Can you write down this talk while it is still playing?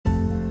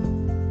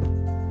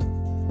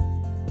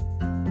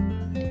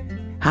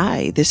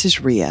Hi, this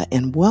is Ria,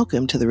 and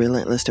welcome to the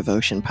Relentless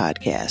Devotion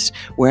Podcast,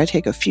 where I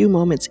take a few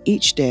moments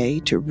each day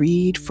to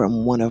read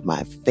from one of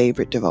my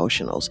favorite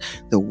devotionals,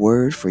 The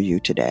Word for You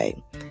Today.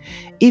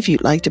 If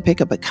you'd like to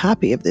pick up a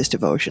copy of this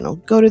devotional,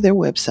 go to their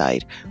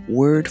website,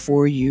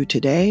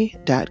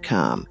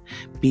 wordforYouToday.com.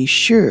 Be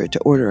sure to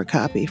order a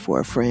copy for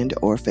a friend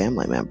or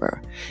family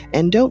member.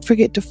 And don't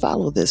forget to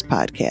follow this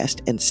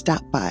podcast and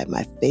stop by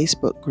my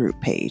Facebook group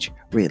page,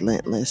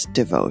 Relentless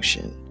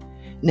Devotion.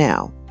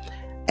 Now,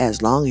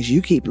 as long as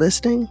you keep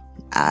listening,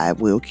 I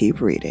will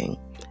keep reading.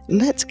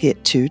 Let's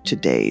get to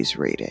today's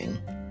reading.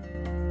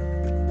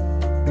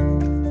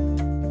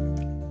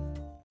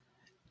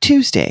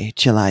 Tuesday,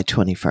 July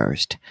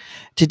 21st.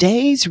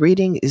 Today's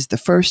reading is the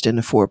first in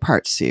a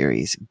four-part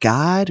series,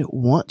 God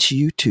Wants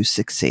You to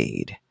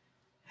Succeed.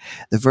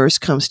 The verse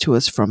comes to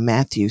us from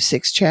Matthew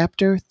 6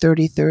 chapter,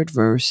 33rd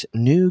verse,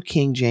 New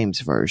King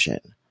James Version.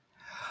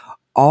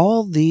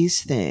 All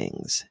these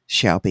things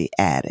shall be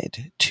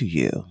added to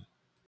you.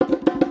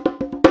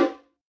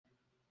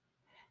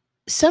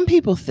 Some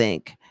people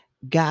think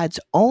God's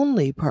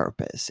only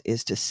purpose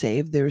is to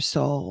save their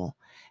soul,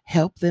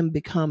 help them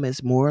become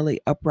as morally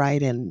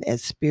upright and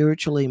as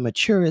spiritually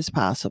mature as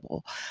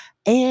possible,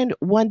 and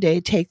one day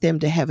take them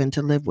to heaven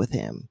to live with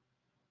Him.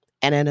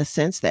 And in a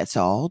sense, that's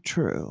all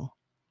true.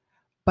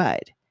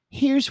 But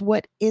here's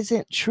what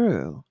isn't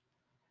true.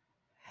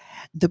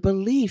 The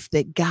belief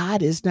that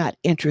God is not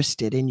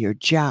interested in your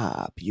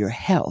job, your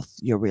health,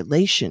 your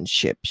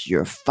relationships,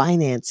 your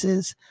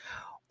finances,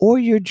 or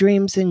your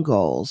dreams and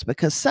goals,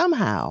 because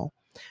somehow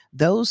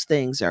those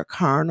things are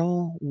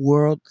carnal,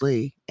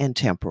 worldly, and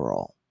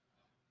temporal.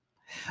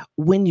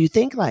 When you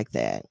think like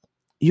that,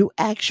 you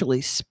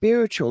actually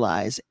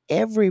spiritualize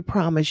every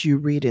promise you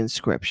read in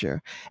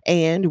Scripture.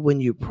 And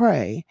when you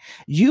pray,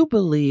 you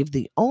believe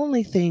the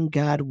only thing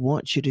God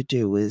wants you to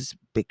do is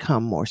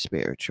become more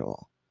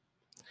spiritual.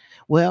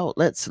 Well,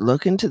 let's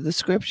look into the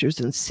Scriptures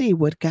and see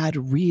what God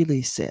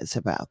really says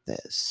about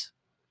this.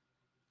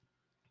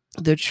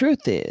 The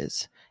truth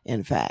is,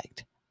 in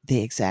fact,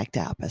 the exact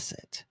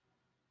opposite.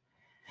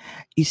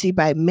 You see,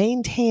 by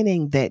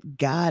maintaining that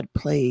God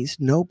plays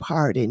no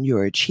part in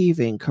your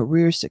achieving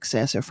career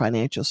success or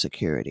financial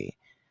security,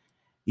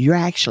 you're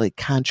actually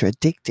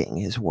contradicting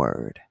His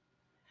word.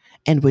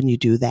 And when you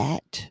do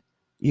that,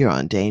 you're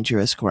on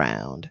dangerous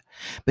ground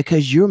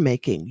because you're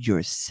making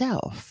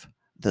yourself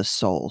the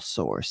sole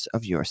source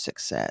of your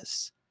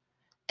success.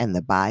 And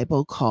the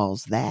Bible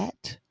calls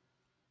that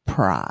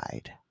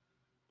pride.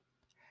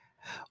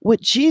 What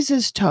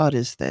Jesus taught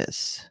is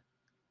this: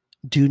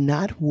 do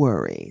not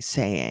worry,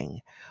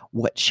 saying,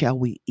 what shall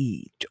we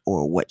eat,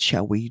 or what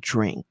shall we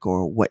drink,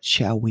 or what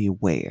shall we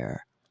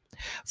wear?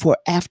 For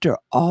after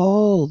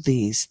all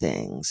these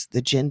things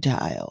the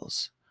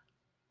Gentiles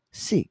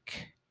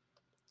seek.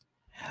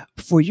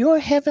 For your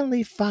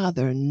heavenly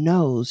Father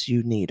knows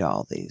you need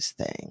all these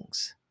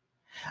things.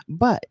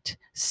 But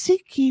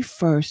seek ye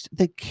first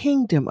the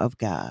kingdom of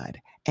God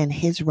and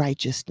His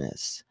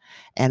righteousness,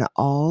 and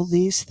all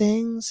these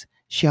things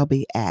shall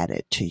be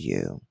added to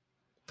you.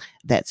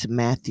 That's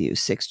Matthew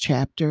 6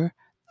 chapter,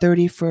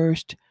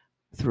 31st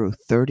through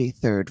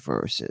 33rd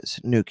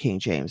verses, New King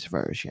James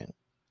Version.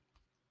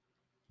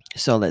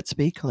 So let's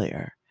be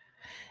clear.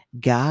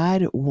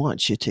 God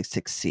wants you to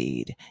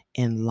succeed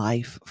in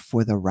life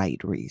for the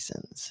right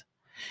reasons.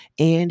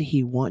 And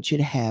He wants you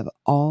to have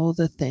all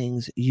the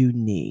things you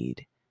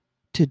need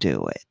to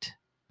do it.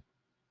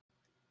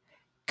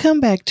 Come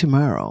back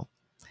tomorrow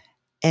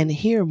and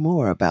hear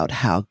more about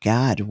how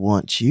God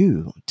wants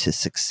you to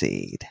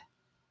succeed.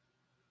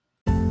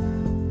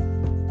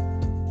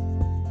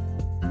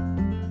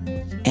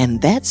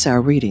 And that's our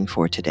reading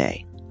for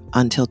today.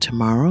 Until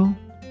tomorrow,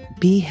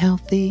 be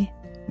healthy,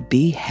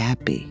 be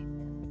happy,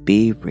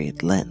 be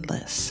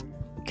relentless.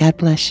 God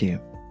bless you.